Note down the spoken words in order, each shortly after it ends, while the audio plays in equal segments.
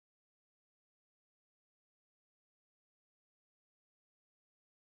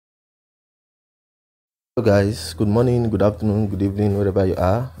Hello guys, good morning, good afternoon, good evening, wherever you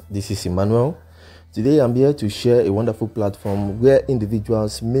are. This is Emmanuel. Today I'm here to share a wonderful platform where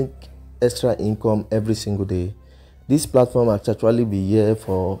individuals make extra income every single day. This platform has actually been here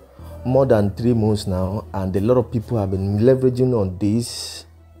for more than 3 months now, and a lot of people have been leveraging on this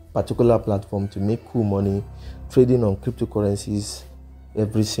particular platform to make cool money trading on cryptocurrencies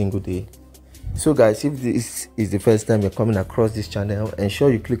every single day. So guys, if this is the first time you're coming across this channel,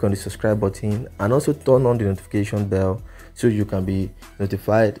 ensure you click on the subscribe button and also turn on the notification bell so you can be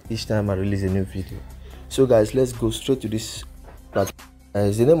notified each time I release a new video. So guys, let's go straight to this platform.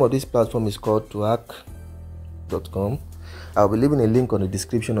 The name of this platform is called Toark.com. I'll be leaving a link on the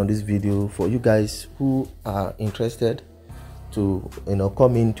description on this video for you guys who are interested to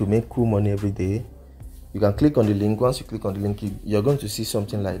come in to make cool money every day. You can click on the link. Once you click on the link, you're going to see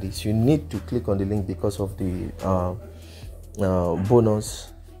something like this. You need to click on the link because of the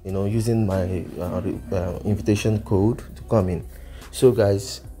bonus, using my invitation code to come in. So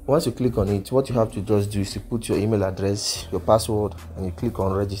guys, once you click on it, what you have to just do is to put your email address, your password, and you click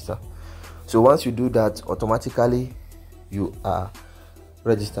on register. So once you do that, automatically you are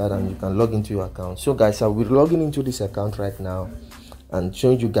registered and you can log into your account. So guys, I'll be logging into this account right now and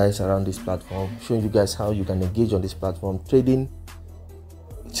showing you guys around this platform, showing you guys how you can engage on this platform, trading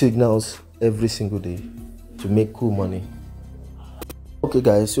signals every single day to make cool money. Okay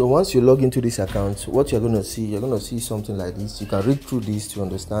guys, so once you log into this account, what you're going to see something like this. You can read through this to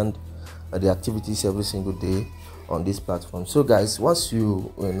understand the activities every single day on this platform. So guys, once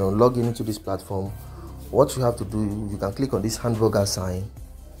you log into this platform, what you have to do, you can click on this hamburger sign.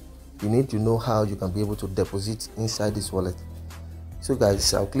 You need to know how you can be able to deposit inside this wallet. So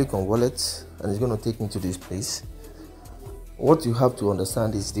guys, I'll click on wallet and it's going to take me to this place. What you have to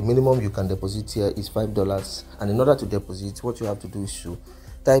understand is the minimum you can deposit here is $5, and in order to deposit, what you have to do is to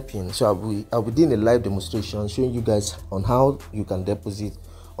type in. So I'll be doing a live demonstration showing you guys on how you can deposit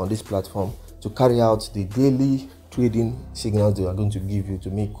on this platform to carry out the daily trading signals they are going to give you to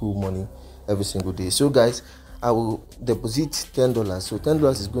make cool money every single day. So guys, I will deposit $10. So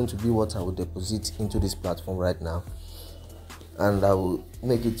 $10 is going to be what I will deposit into this platform right now, and I will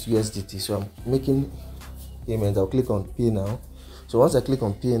make it USDT. So I'm making payment. I'll click on pay now. So once I click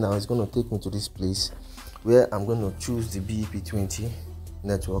on pay now, it's going to take me to this place where I'm going to choose the BEP20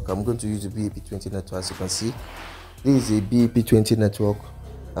 network. I'm going to use the BEP20 network. As you can see, this is a BEP20 network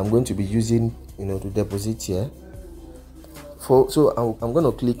I'm going to be using to deposit here. So I'm going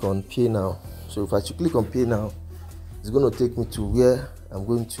to click on pay now. So if I should click on pay now, it's going to take me to where I'm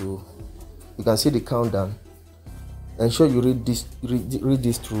going to, you can see the countdown. Ensure you read this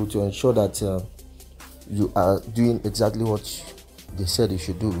through to ensure that you are doing exactly what they said you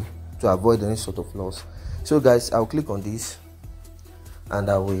should do to avoid any sort of loss. So guys, I'll click on this and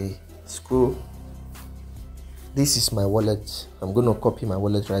I will scroll. This is my wallet. I'm going to copy my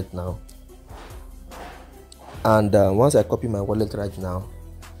wallet right now, and once I copy my wallet right now,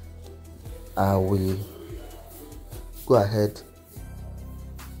 I will go ahead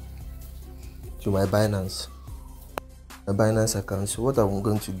to my Binance account. So what I'm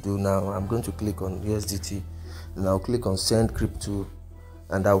going to do now, I'm going to click on USDT and I'll click on send crypto,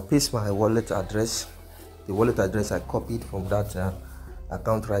 and I'll paste my wallet address, the wallet address I copied from that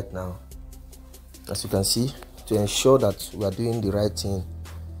account right now. As you can see, to ensure that we are doing the right thing,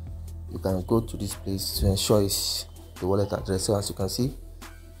 you can go to this place to ensure it's the wallet address. So as you can see,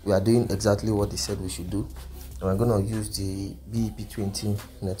 we are doing exactly what they said we should do, and we're going to use the BEP20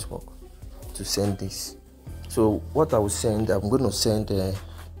 network to send this. So what I will send, I'm going to send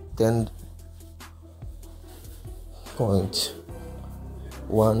 10.1,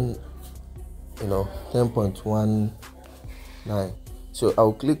 you know, 10.19. So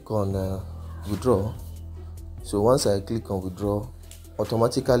I'll click on withdraw. So once I click on withdraw,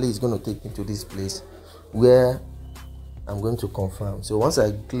 automatically it's going to take me to this place where I'm going to confirm. So once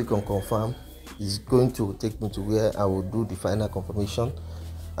I click on confirm, it's going to take me to where I will do the final confirmation,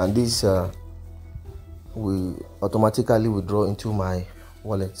 and this will automatically withdraw into my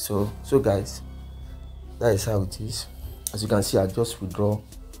wallet. So guys, that is how it is. As you can see, I just withdraw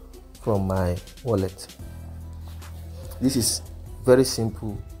from my wallet. This is very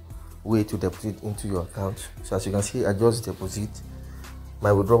simple way to deposit into your account. So as you can see, I just deposit.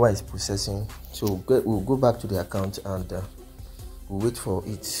 My withdrawal is processing. So we'll go back to the account and we'll wait for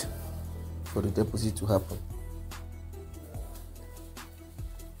it, for the deposit to happen.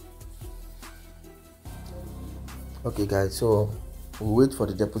 Okay guys, so we'll wait for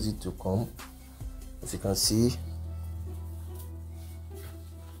the deposit to come. As you can see,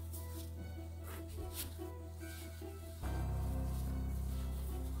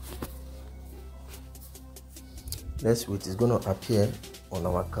 Let's wait. It's gonna appear on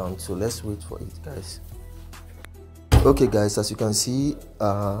our account, so let's wait for it, guys. Okay guys, as you can see,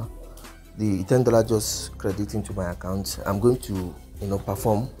 the $10 just credited into my account. I'm going to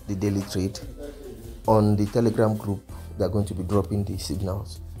perform the daily trade on the Telegram group. They're going to be dropping the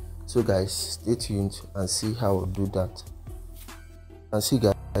signals, so guys, stay tuned and see how I'll do that. And see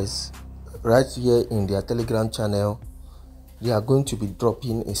guys, right here in their Telegram channel, they are going to be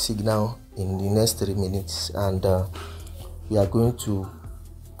dropping a signal in the next 3 minutes, and we are going to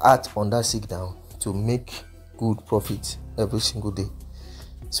act on that signal to make good profit every single day.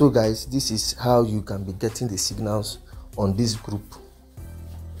 So guys, this is how you can be getting the signals on this group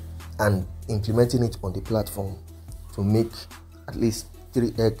and implementing it on the platform to make at least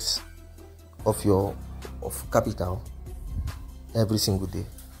 3x of your capital every single day.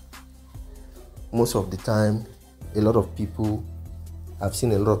 Most of the time, I've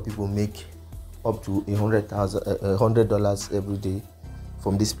seen a lot of people make up to $100 every day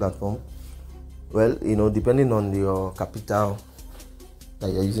from this platform. Well, depending on your capital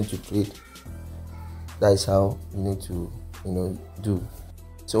that you're using to trade, that is how you need to do.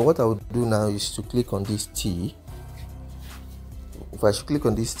 So what I would do now is to click on this T. If I should click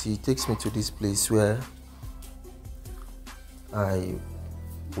on this T, it takes me to this place where I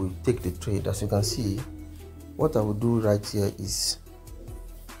will take the trade. As you can see, what I will do right here is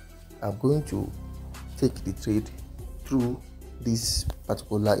I'm going to take the trade through this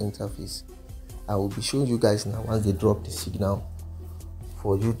particular interface. I will be showing you guys now once they drop the signal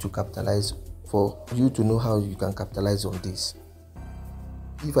for you to capitalize, for you to know how you can capitalize on this.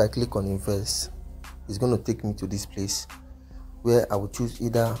 If I click on invest, it's going to take me to this place where I will choose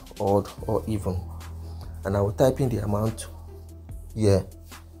either odd or even, and I will type in the amount here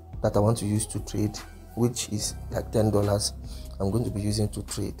that I want to use to trade, which is like $10 I'm going to be using to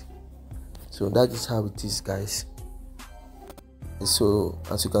trade. So that is how it is, guys. So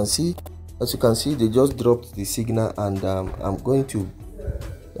as you can see, they just dropped the signal, and I'm going to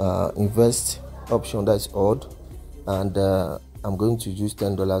invest option that is odd, and I'm going to use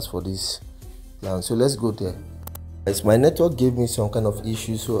 $10 for this plan. So let's go there. As my network gave me some kind of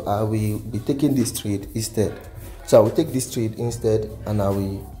issue, so I will be taking this trade instead. So I will take this trade instead, and I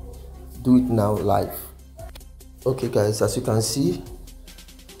will do it now live. Okay guys, as you can see,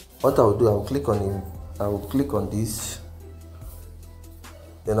 what I will do, I will click on this,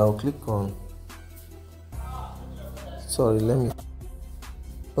 then I will click on,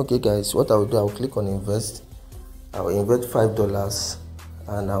 okay guys, what I will do, I will click on invest. I will invest $5,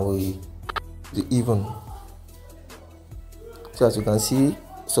 and I will do even. So as you can see,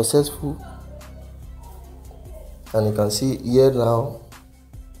 successful, and you can see here now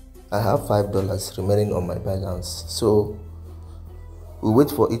I have $5 remaining on my balance. So we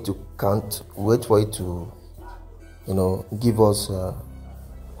wait for it to count, wait for it to give us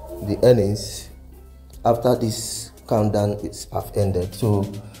the earnings after this countdown have ended. So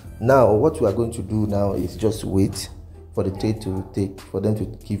now what we are going to do now is just wait for the trade to take, for them to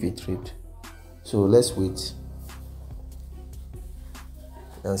give a trade. So let's wait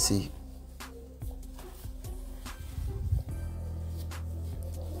and see.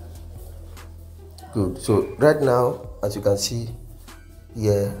 Good. So right now, as you can see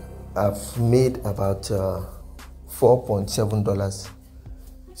here, I've made about $4.7.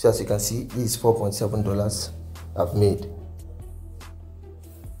 So as you can see, this is $4.7 I've made.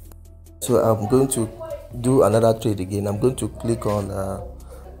 So I'm going to do another trade again. I'm going to click on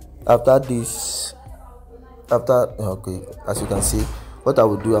okay, as you can see, what I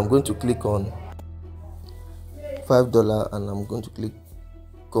will do, I'm going to click on $5, and I'm going to click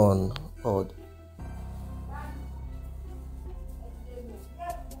on odd.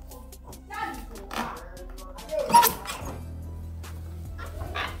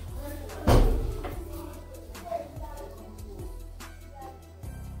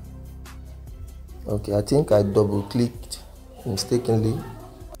 Okay, I think I double clicked mistakenly,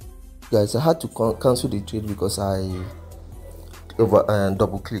 guys. I had to cancel the trade because I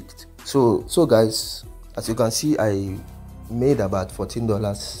double clicked. So guys, as you can see, I made about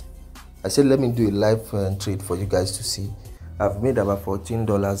 $14. I said let me do a live trade for you guys to see. I've made about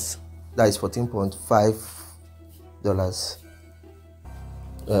 $14, that is $14.5,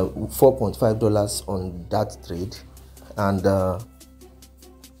 $4.5 on that trade, and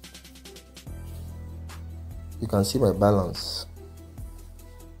you can see my balance.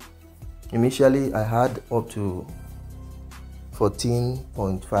 Initially I had up to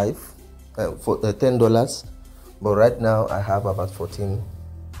 $14.5 for $10, but right now I have about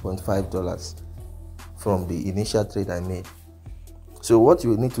 $14.5 from the initial trade I made. So what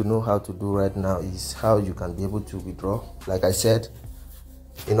you need to know how to do right now is how you can be able to withdraw. Like I said,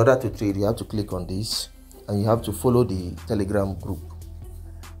 in order to trade, you have to click on this and you have to follow the Telegram group.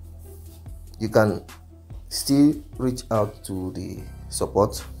 You can still reach out to the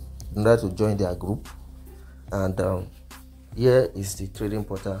support in order to join their group. And here is the trading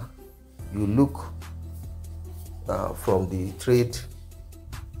portal. You look from the trade.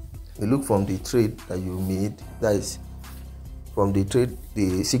 You look from the trade that you made. That is from the trade,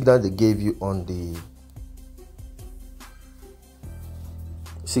 the signal they gave you on the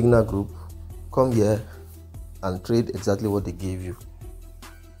signal group. Come here and trade exactly what they gave you.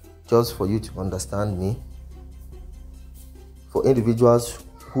 Just for you to understand me. For individuals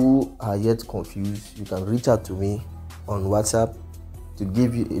who are yet confused, you can reach out to me on WhatsApp to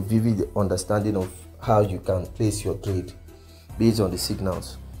give you a vivid understanding of how you can place your trade based on the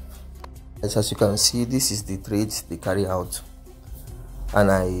signals. As you can see, this is the trades they carry out,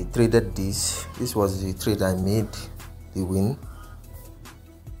 and I traded this. This was the trade I made the win.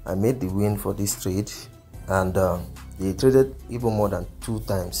 I made the win for this trade, and they traded even more than 2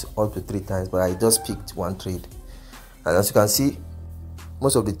 times, up to 3 times, but I just picked one trade. And as you can see,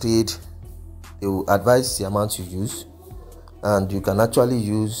 most of the trade, they will advise the amount you use, and you can actually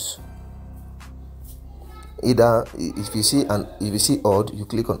use either, if you see odd, you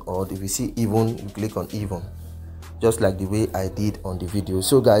click on odd. If you see even, you click on even, just like the way I did on the video.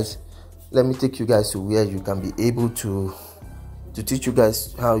 So guys, let me take you guys to where you can be able to teach you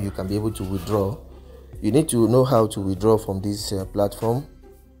guys how you can be able to withdraw. You need to know how to withdraw from this platform.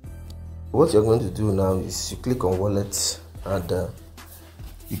 What you're going to do now is you click on wallet and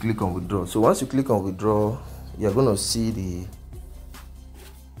you click on withdraw. So once you click on withdraw, you're going to see the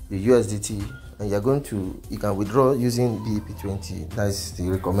USDT, and you can withdraw using BEP20. That is the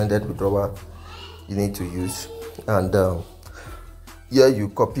recommended withdrawal you need to use. And here you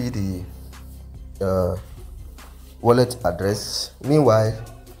copy the wallet address. Meanwhile,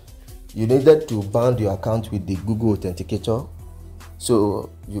 you needed to bound your account with the Google Authenticator so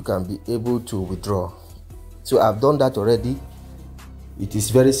you can be able to withdraw. So I've done that already. It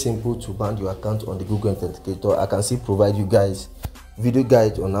is very simple to bound your account on the Google Authenticator. I can still provide you guys video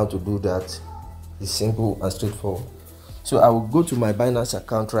guide on how to do that. It's simple and straightforward. So I will go to my Binance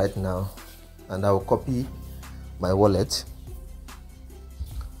account right now and I will copy my wallet.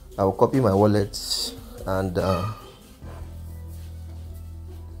 I will copy my wallet and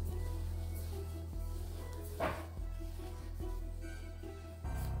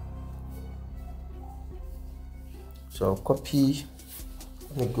so I'll copy.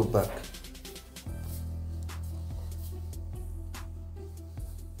 Let me go back.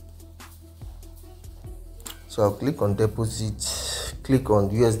 So I'll click on deposit, click on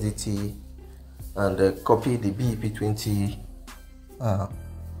USDT, and copy the BEP20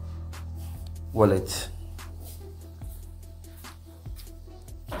 wallet.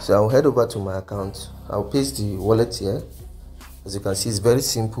 So I'll head over to my account. I'll paste the wallet here. As you can see, it's very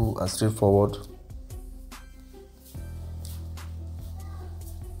simple and straightforward.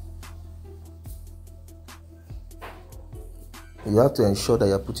 You have to ensure that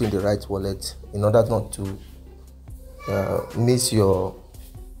you're putting the right wallet in order not to miss your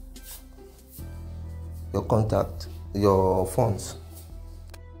contact, your funds.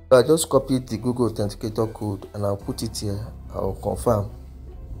 So I just copied the Google Authenticator code and I'll put it here. I'll confirm.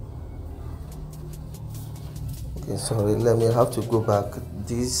 Okay, sorry, let me have to go back.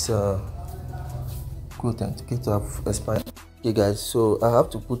 This Google Authenticator have expired. Okay guys, so I have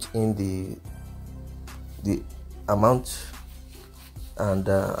to put in the amount, and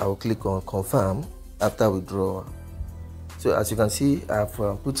I will click on confirm after withdrawal. So as you can see, I've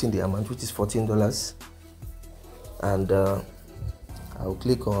put in the amount, which is $14, and I will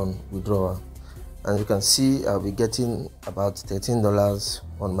click on withdrawal, and you can see I'll be getting about $13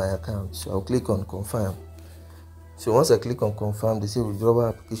 on my account. So I'll click on confirm. So once I click on confirm, they say withdrawal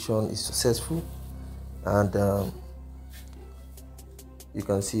application is successful, and you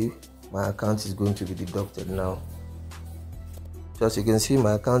can see my account is going to be deducted now. So as you can see,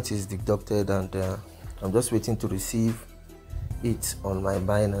 my account is deducted, and I'm just waiting to receive it on my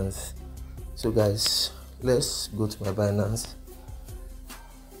Binance. So guys, let's go to my Binance.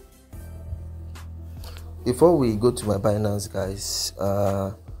 Before we go to my Binance, guys,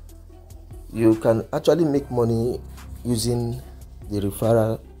 you can actually make money using the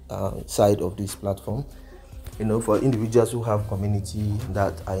referral side of this platform. You know, for individuals who have community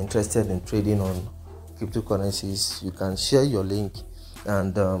that are interested in trading on cryptocurrencies, you can share your link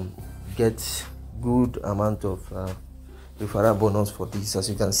and get good amount of referral bonus for this. As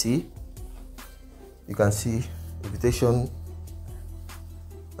you can see invitation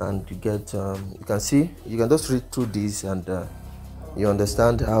and you get you can see, you can just read through this, and you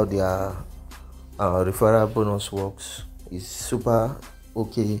understand how their referral bonus works. Is super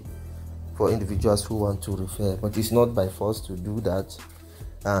okay for individuals who want to refer, but it's not by force to do that.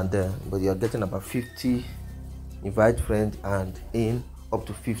 And but you're getting about 50 invite friend and in up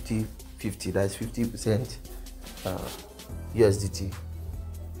to 50. That's 50% USDT.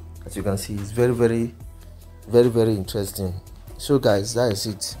 As you can see, it's very interesting. So guys, that is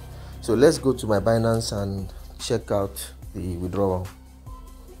it. So let's go to my Binance and check out the withdrawal.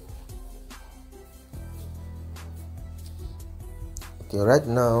 Okay, right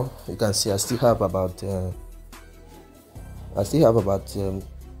now you can see I still have about 3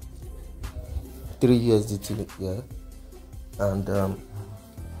 USDT here, and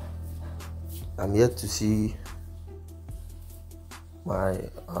I'm yet to see my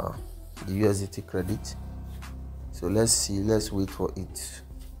the USDT credit. So let's see, let's wait for it.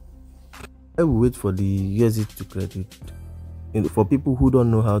 I will wait for the USDT to credit. For people who don't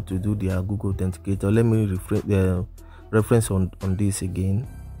know how to do their Google Authenticator, let me reference on this again.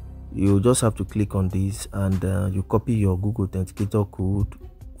 You just have to click on this, and you copy your Google Authenticator code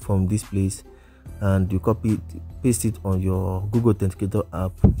from this place, and you paste it on your Google Authenticator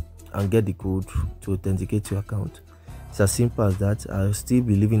app and get the code to authenticate your account. It's as simple as that. I'll still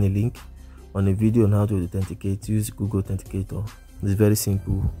be leaving a link on a video on how to authenticate, use Google Authenticator. It's very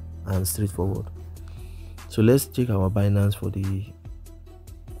simple and straightforward. So let's check our Binance for the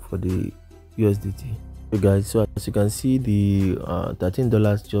USDT. Okay guys, so as you can see, the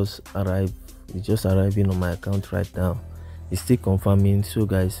 $13 just arrived. It's just arriving on my account right now. It's still confirming. So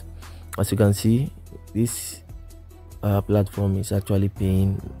guys, as you can see, this platform is actually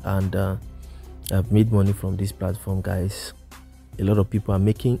paying, and I've made money from this platform, guys. A lot of people are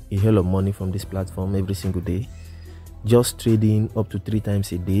making a hell of money from this platform every single day, just trading up to 3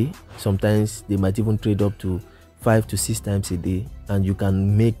 times a day. Sometimes they might even trade up to 5 to 6 times a day, and you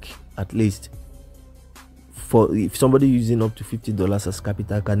can make at least, for if somebody using up to $50 as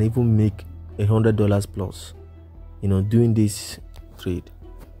capital, can even make $100 plus, you know, doing this trade.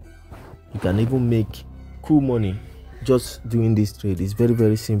 You can even make cool money just doing this trade. It's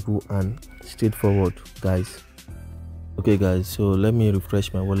very simple and straightforward, guys. Okay guys, so let me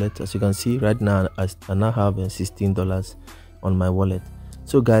refresh my wallet. As you can see right now, I now have $16 on my wallet.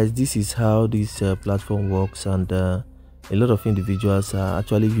 So guys, this is how this platform works, and a lot of individuals are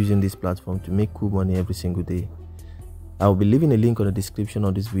actually using this platform to make cool money every single day. I'll be leaving a link on the description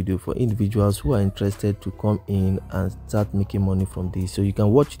of this video for individuals who are interested to come in and start making money from this. So you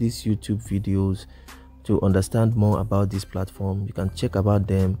can watch these YouTube videos to understand more about this platform. You can check about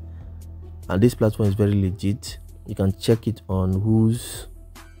them, and this platform is very legit. You can check it on whos.com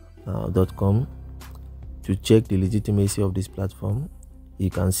to check the legitimacy of this platform.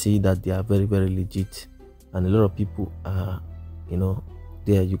 You can see that they are very legit, and a lot of people are, you know,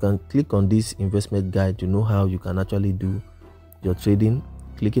 there. You can click on this investment guide to know how you can actually do your trading.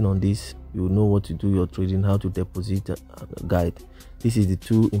 Clicking on this, you know what to do your trading, how to deposit guide. This is the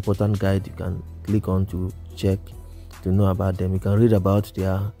 2 important guide you can click on to check to know about them. You can read about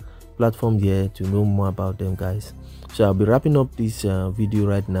their platform here to know more about them, guys. So I'll be wrapping up this video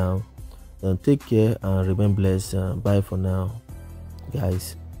right now. Take care and remain blessed. Bye for now,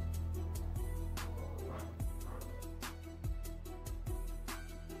 guys.